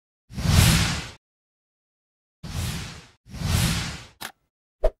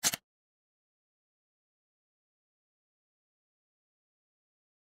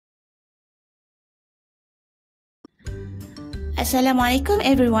Assalamualaikum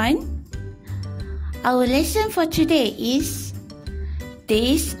everyone. Our lesson for today is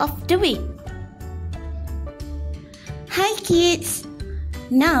Days of the Week. Hi kids.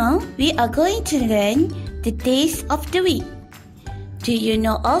 Now we are going to learn the days of the week. Do you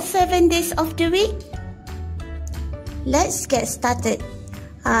know all 7 days of the week? Let's get started.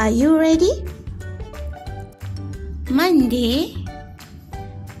 Are you ready? Monday,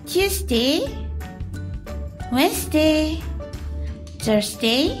 Tuesday, Wednesday,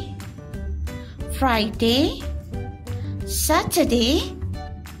 Thursday, Friday, Saturday,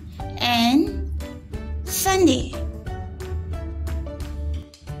 and Sunday.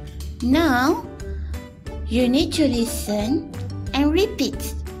 Now, you need to listen and repeat.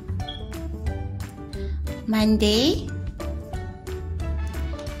 Monday,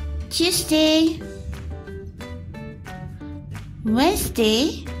 Tuesday,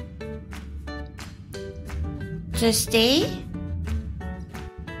 Wednesday, Thursday,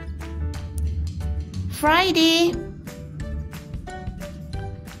 Friday,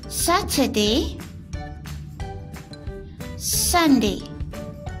 Saturday, Sunday.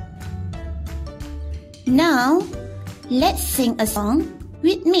 Now, let's sing a song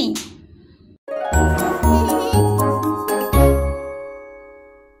with me.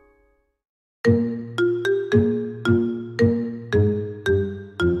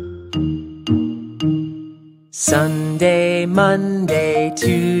 Sunday, Monday,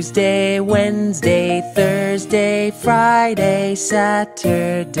 Tuesday, Wednesday, Thursday, Friday,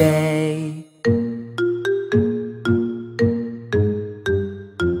 Saturday.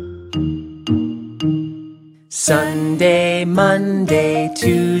 Sunday, Monday,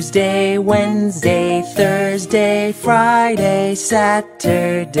 Tuesday, Wednesday, Thursday, Friday,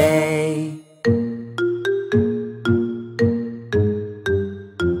 Saturday.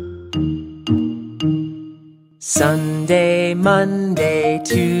 Sunday, Monday,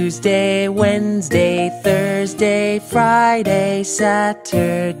 Tuesday, Wednesday, Thursday, Friday,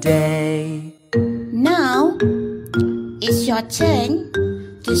 Saturday. Now, it's your turn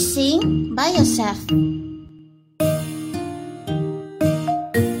to sing by yourself.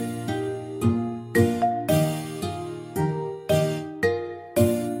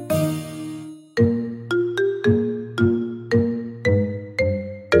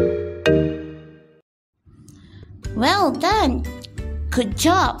 Well done! Good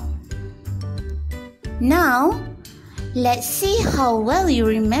job! Now, let's see how well you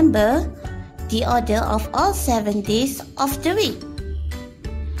remember the order of all 7 days of the week.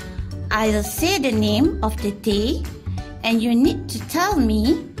 I'll say the name of the day and you need to tell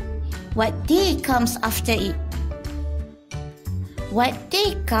me what day comes after it. What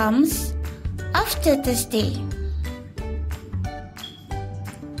day comes after Thursday?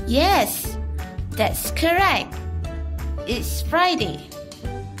 Yes, that's correct. It's Friday.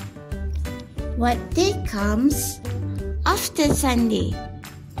 What day comes after Sunday?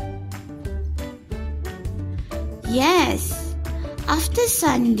 Yes, after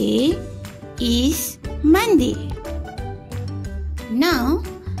Sunday is Monday. Now,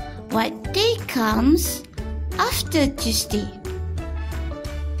 what day comes after Tuesday?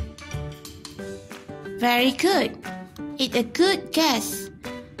 Very good. It's a good guess.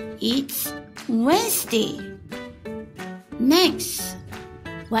 It's Wednesday. Next,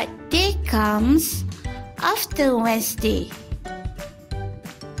 what day comes after Wednesday?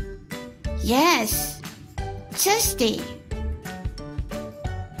 Yes, Thursday.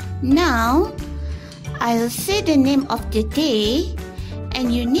 Now, I'll say the name of the day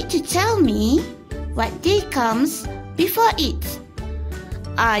and you need to tell me what day comes before it.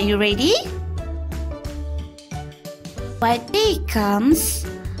 Are you ready? What day comes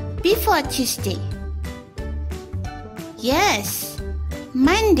before Tuesday? Yes,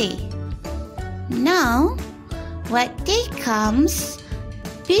 Monday. Now, what day comes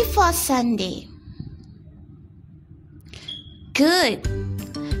before Sunday? Good.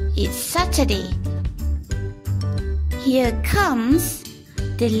 It's Saturday. Here comes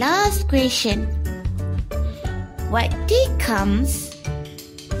the last question. What day comes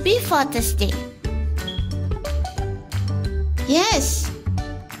before Thursday? Yes,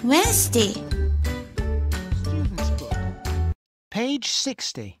 Wednesday. Page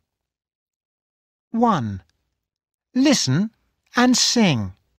 60. 1. Listen and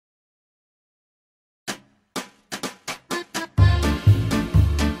sing.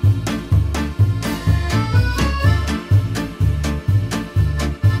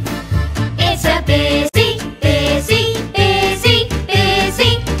 It's a busy, busy, busy,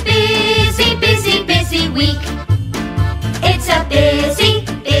 busy, busy, busy, busy week. It's a busy,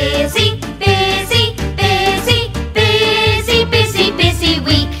 busy, busy, busy, busy, busy.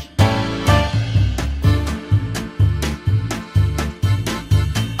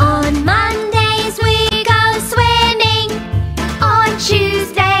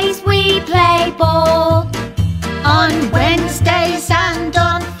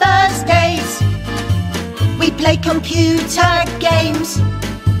 play computer games.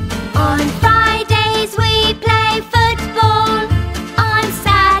 On Fridays we play football. On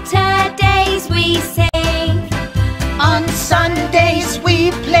Saturdays we sing. On Sundays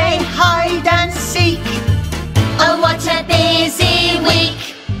we play hide and seek. Oh, what a busy week!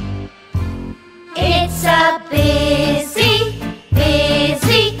 It's a busy